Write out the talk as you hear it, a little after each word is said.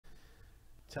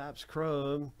Topps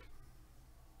Chrome.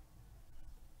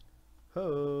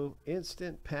 Ho,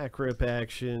 instant pack rip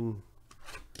action.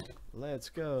 Let's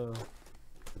go.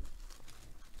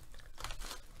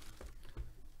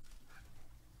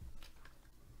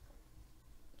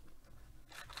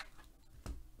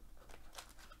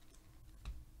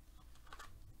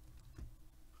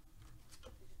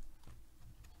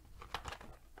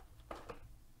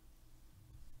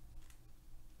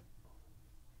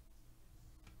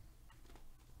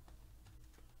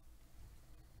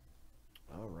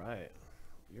 All right.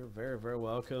 You're very, very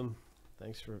welcome.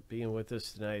 Thanks for being with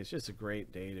us tonight. It's just a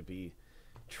great day to be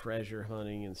treasure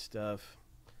hunting and stuff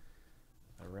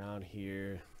around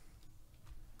here.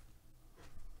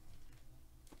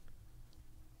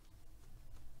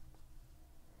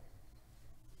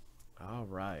 All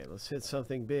right, let's hit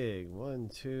something big. 1,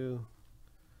 2.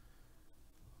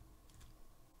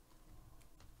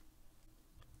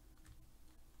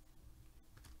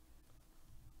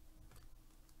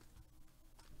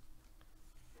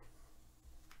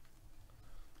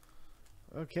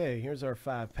 Okay, here's our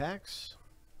 5 packs.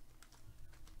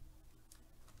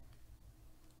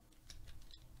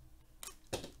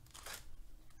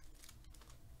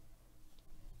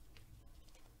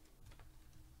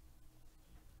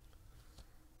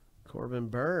 Corbin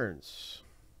Burns.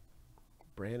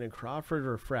 Brandon Crawford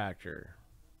refractor.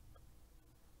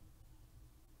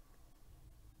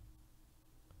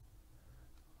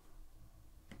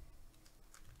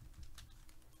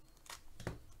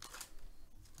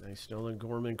 Nice Nolan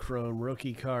Gorman Chrome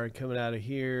rookie card coming out of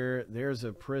here. There's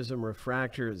a Prism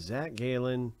refractor. Zach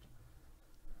Gallen.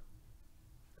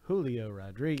 Julio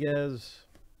Rodriguez.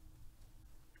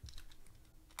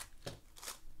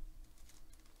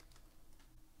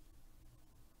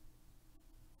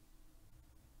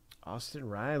 Austin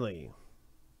Riley.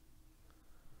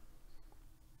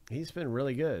 He's been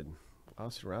really good.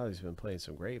 Austin Riley's been playing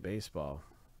some great baseball.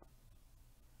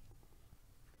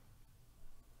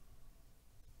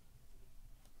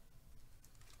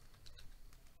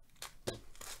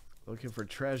 Looking for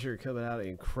treasure coming out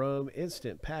in Chrome.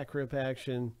 Instant pack rip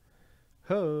action.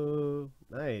 Ho!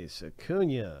 Nice.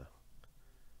 Acuna.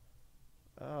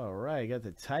 All right. Got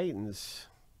the Titans.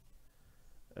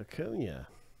 Acuna.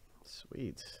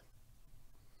 Sweet.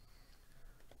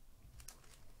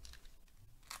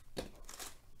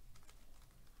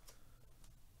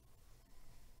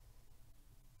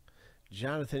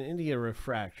 Jonathan India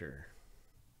refractor.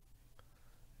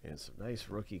 And some nice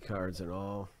rookie cards and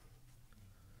all.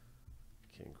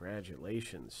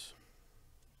 Congratulations.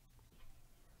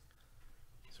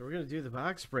 So we're going to do the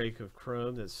box break of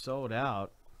Chrome that's sold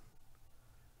out.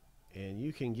 And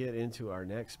you can get into our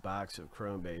next box of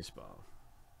Chrome baseball.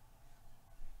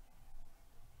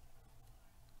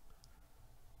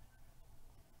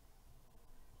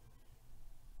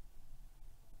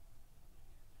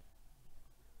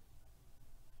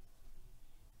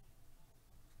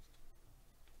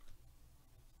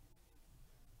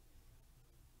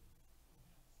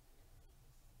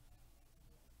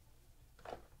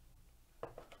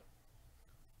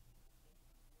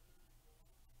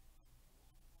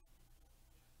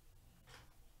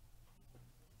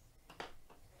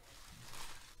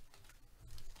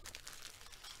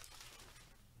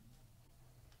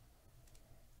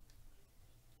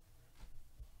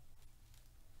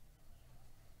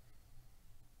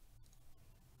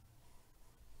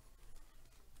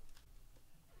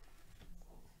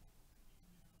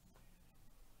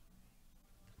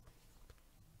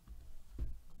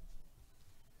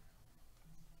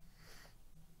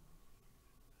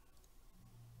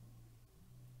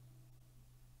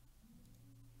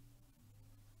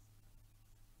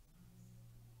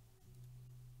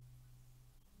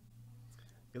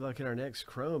 Good luck in our next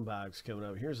Chrome box coming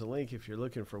up. Here's a link if you're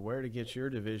looking for where to get your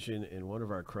division in one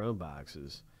of our Chrome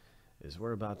boxes.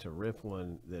 We're about to rip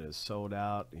one that is sold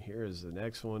out. Here is the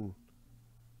next one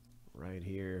right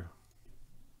here.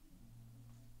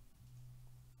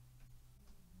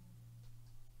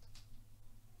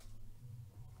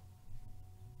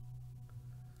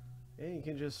 And you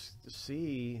can just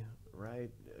see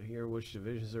right here which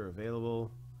divisions are available.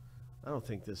 I don't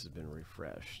think this has been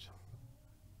refreshed.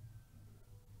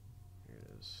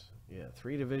 Yeah,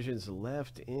 3 divisions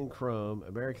left in Chrome: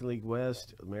 American League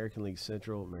West, American League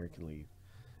Central, American League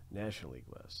National League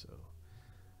West. So,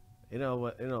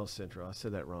 Central. I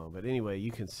said that wrong. But anyway,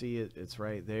 you can see it. It's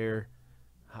right there.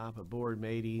 Hop aboard,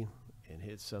 matey, and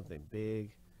hit something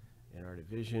big in our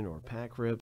division or pack rip.